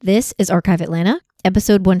This is Archive Atlanta,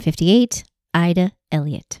 episode 158, Ida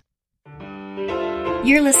Elliott.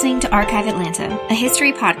 You're listening to Archive Atlanta, a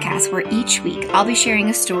history podcast where each week I'll be sharing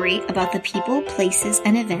a story about the people, places,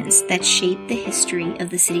 and events that shape the history of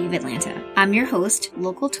the city of Atlanta. I'm your host,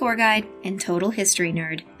 local tour guide, and total history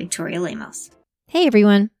nerd, Victoria Lemos. Hey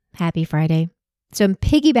everyone, happy Friday. So I'm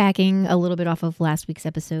piggybacking a little bit off of last week's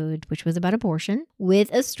episode, which was about abortion,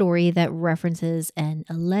 with a story that references an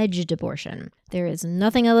alleged abortion. There is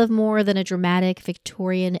nothing I love more than a dramatic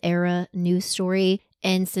Victorian-era news story.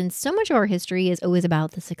 And since so much of our history is always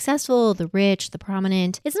about the successful, the rich, the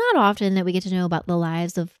prominent, it's not often that we get to know about the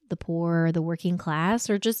lives of the poor, the working class,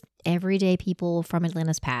 or just everyday people from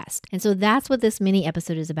Atlanta's past. And so that's what this mini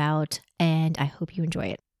episode is about, and I hope you enjoy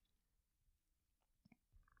it.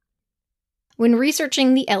 When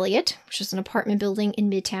researching the Elliott, which is an apartment building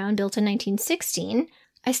in Midtown built in 1916,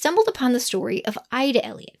 I stumbled upon the story of Ida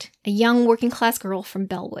Elliott, a young working class girl from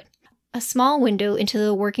Bellwood. A small window into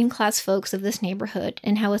the working class folks of this neighborhood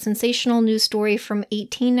and how a sensational news story from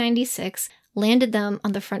 1896 landed them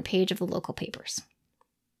on the front page of the local papers.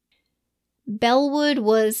 Bellwood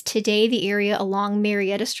was today the area along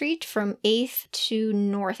Marietta Street from 8th to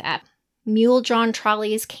North Ave. Mule-drawn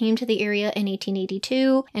trolleys came to the area in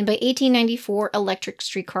 1882, and by 1894, electric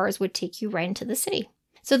streetcars would take you right into the city.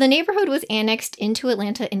 So the neighborhood was annexed into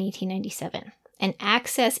Atlanta in 1897, and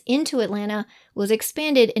access into Atlanta was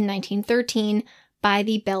expanded in 1913 by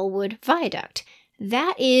the Bellwood Viaduct.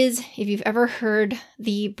 That is, if you've ever heard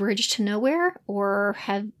the Bridge to Nowhere or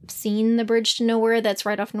have seen the Bridge to Nowhere that's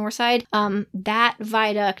right off Northside, that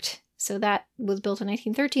viaduct, so that was built in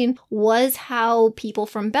 1913, was how people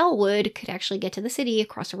from Bellwood could actually get to the city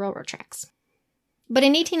across the railroad tracks. But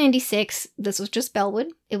in 1896, this was just Bellwood.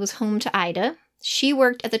 It was home to Ida. She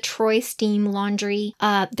worked at the Troy Steam Laundry.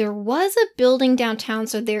 There was a building downtown,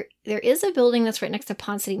 so there is a building that's right next to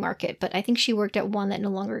Pond City Market, but I think she worked at one that no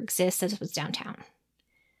longer exists as it was downtown.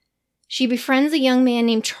 She befriends a young man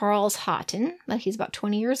named Charles Houghton. He's about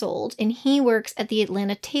 20 years old, and he works at the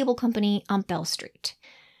Atlanta Table Company on Bell Street.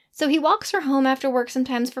 So he walks her home after work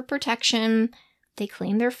sometimes for protection. They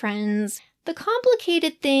claim they're friends. The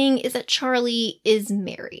complicated thing is that Charlie is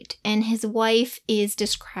married, and his wife is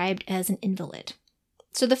described as an invalid.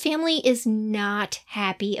 So the family is not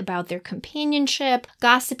happy about their companionship.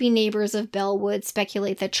 Gossipy neighbors of Bellwood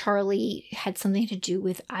speculate that Charlie had something to do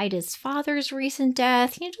with Ida's father's recent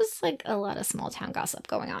death. Just like a lot of small town gossip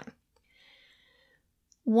going on.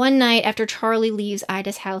 One night after Charlie leaves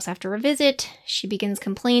Ida's house after a visit, she begins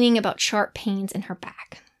complaining about sharp pains in her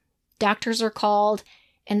back. Doctors are called,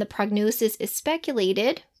 and the prognosis is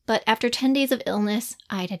speculated, but after 10 days of illness,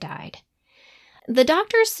 Ida died. The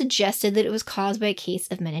doctors suggested that it was caused by a case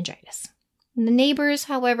of meningitis. The neighbors,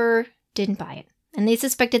 however, didn't buy it, and they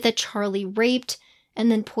suspected that Charlie raped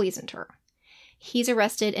and then poisoned her. He's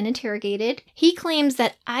arrested and interrogated. He claims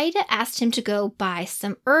that Ida asked him to go buy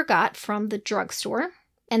some ergot from the drugstore,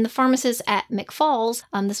 and the pharmacist at McFalls,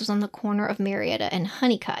 this was on the corner of Marietta and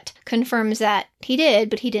Honeycutt, confirms that he did,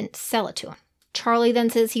 but he didn't sell it to him. Charlie then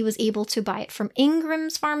says he was able to buy it from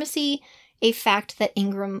Ingram's pharmacy, a fact that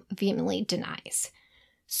Ingram vehemently denies.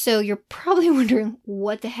 So you're probably wondering,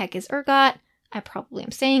 what the heck is ergot? I probably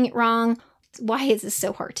am saying it wrong. Why is this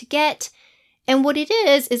so hard to get? And what it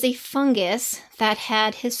is a fungus that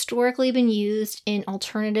had historically been used in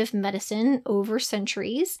alternative medicine over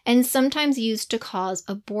centuries and sometimes used to cause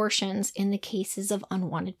abortions in the cases of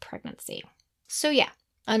unwanted pregnancy. So yeah,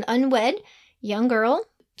 an unwed young girl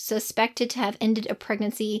suspected to have ended a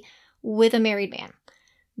pregnancy with a married man.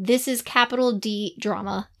 This is capital D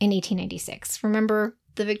drama in 1896. Remember,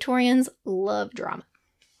 the Victorians love drama.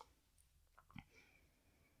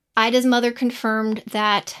 Ida's mother confirmed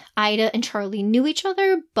that Ida and Charlie knew each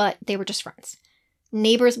other, but they were just friends.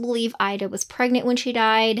 Neighbors believe Ida was pregnant when she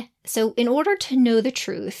died, so in order to know the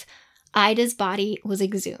truth, Ida's body was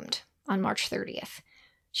exhumed on March 30th.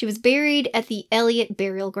 She was buried at the Elliott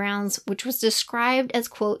Burial Grounds, which was described as,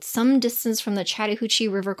 quote, some distance from the Chattahoochee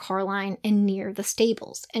River car line and near the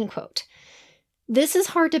stables, end quote. This is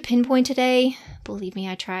hard to pinpoint today. Believe me,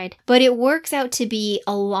 I tried. But it works out to be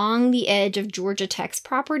along the edge of Georgia Tech's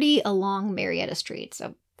property along Marietta Street,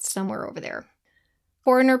 so somewhere over there.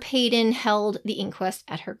 Coroner Payton held the inquest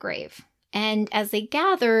at her grave. And as they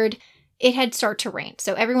gathered, it had started to rain,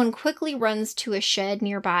 so everyone quickly runs to a shed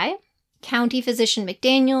nearby. County physician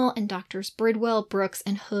McDaniel and doctors Bridwell, Brooks,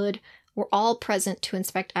 and Hood were all present to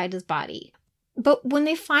inspect Ida's body. But when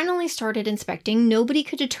they finally started inspecting, nobody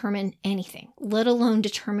could determine anything, let alone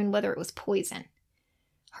determine whether it was poison.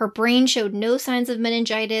 Her brain showed no signs of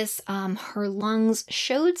meningitis. Her lungs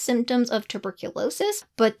showed symptoms of tuberculosis,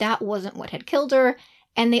 but that wasn't what had killed her.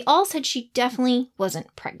 And they all said she definitely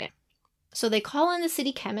wasn't pregnant. So they call in the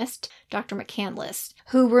city chemist, Dr. McCandless,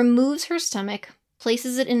 who removes her stomach,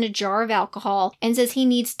 places it in a jar of alcohol, and says he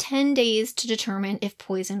needs 10 days to determine if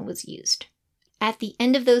poison was used. At the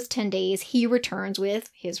end of those 10 days, he returns with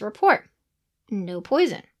his report. No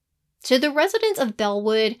poison. So the residents of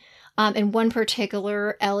Bellwood, and one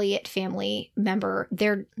particular Elliott family member,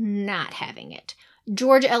 they're not having it.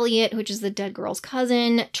 George Elliott, which is the dead girl's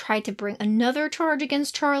cousin, tried to bring another charge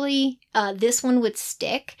against Charlie. This one would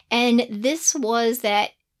stick. And this was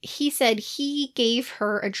that he said he gave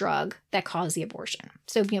her a drug that caused the abortion.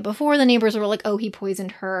 So, before the neighbors were like, oh, he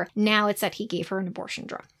poisoned her. Now it's that he gave her an abortion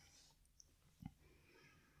drug.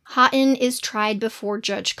 Houghton is tried before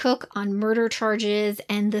Judge Cook on murder charges,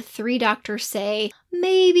 and the 3 doctors say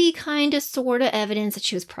maybe kind of sort of evidence that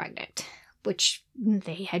she was pregnant, which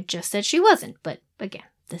they had just said she wasn't, but again,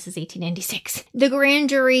 this is 1896. The grand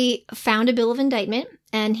jury found a bill of indictment,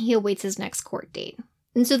 and he awaits his next court date.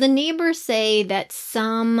 And so the neighbors say that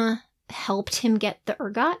some helped him get the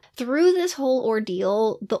ergot. Through this whole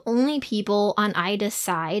ordeal, the only people on Ida's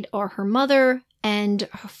side are her mother and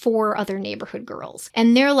 4 other neighborhood girls.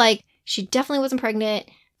 And they're like, she definitely wasn't pregnant.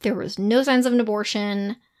 There was no signs of an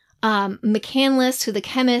abortion. McCandless, who the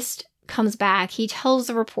chemist, comes back. He tells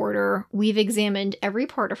the reporter, we've examined every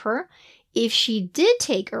part of her. If she did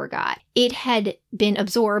take ergot, it had been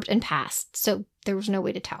absorbed and passed, so there was no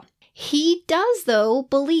way to tell. He does, though,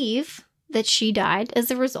 believe that she died as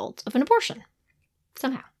a result of an abortion.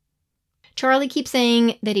 Somehow. Charlie keeps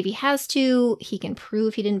saying that if he has to, he can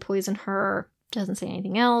prove he didn't poison her. Doesn't say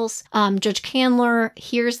anything else. Judge Candler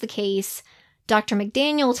hears the case. Dr.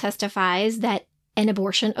 McDaniel testifies that an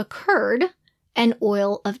abortion occurred and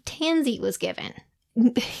oil of tansy was given.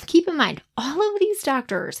 Keep in mind, all of these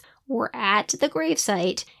doctors were at the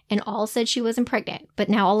gravesite and all said she wasn't pregnant. But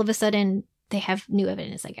now all of a sudden, they have new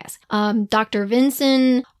evidence, I guess. Dr.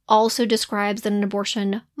 Vinson also describes that an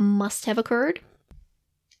abortion must have occurred.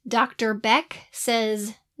 Dr. Beck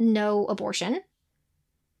says no abortion.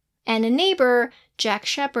 And a neighbor, Jack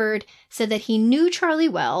Shepard, said that he knew Charlie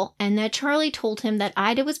well and that Charlie told him that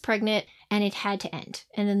Ida was pregnant and it had to end.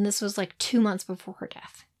 And then this was like 2 months before her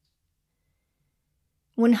death.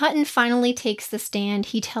 When Houghton finally takes the stand,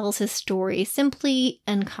 he tells his story simply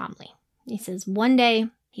and calmly. He says one day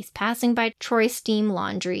he's passing by Troy Steam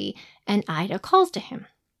Laundry and Ida calls to him.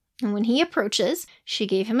 And when he approaches, she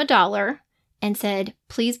gave him $1 and said,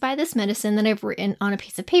 please buy this medicine that I've written on a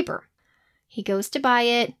piece of paper. He goes to buy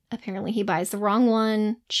it. Apparently he buys the wrong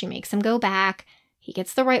one. She makes him go back. He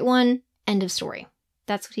gets the right one. End of story.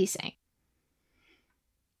 That's what he's saying.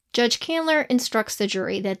 Judge Candler instructs the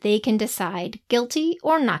jury that they can decide guilty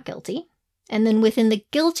or not guilty. And then within the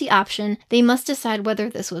guilty option, they must decide whether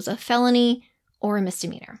this was a felony or a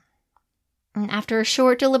misdemeanor. And after a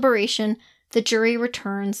short deliberation, the jury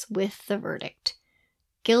returns with the verdict.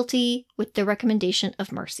 Guilty with the recommendation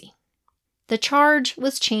of mercy. The charge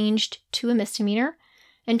was changed to a misdemeanor,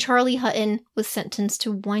 and Charlie Houghton was sentenced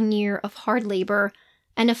to 1 year of hard labor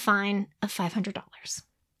and a fine of $500.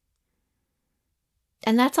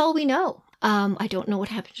 And that's all we know. I don't know what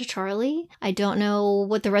happened to Charlie. I don't know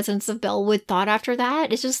what the residents of Bellwood thought after that.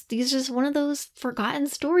 These are just one of those forgotten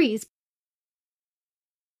stories.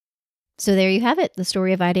 So there you have it, the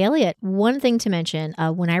story of Ida Elliott. One thing to mention,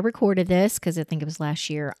 when I recorded this, because I think it was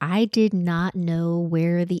last year, I did not know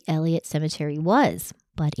where the Elliott Cemetery was.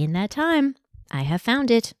 But in that time, I have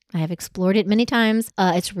found it. I have explored it many times.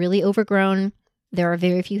 It's really overgrown. There are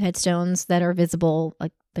very few headstones that are visible.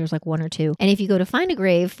 There's 1 or 2. And if you go to find a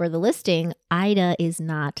grave for the listing, Ida is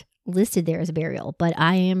not listed there as a burial, but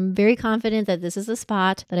I am very confident that this is a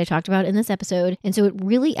spot that I talked about in this episode. And so it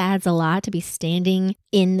really adds a lot to be standing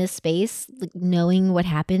in this space, knowing what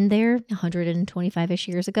happened there 125-ish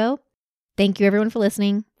years ago. Thank you everyone for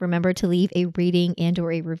listening. Remember to leave a rating and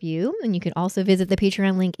or a review. And you can also visit the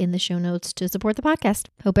Patreon link in the show notes to support the podcast.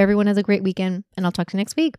 Hope everyone has a great weekend, and I'll talk to you next week.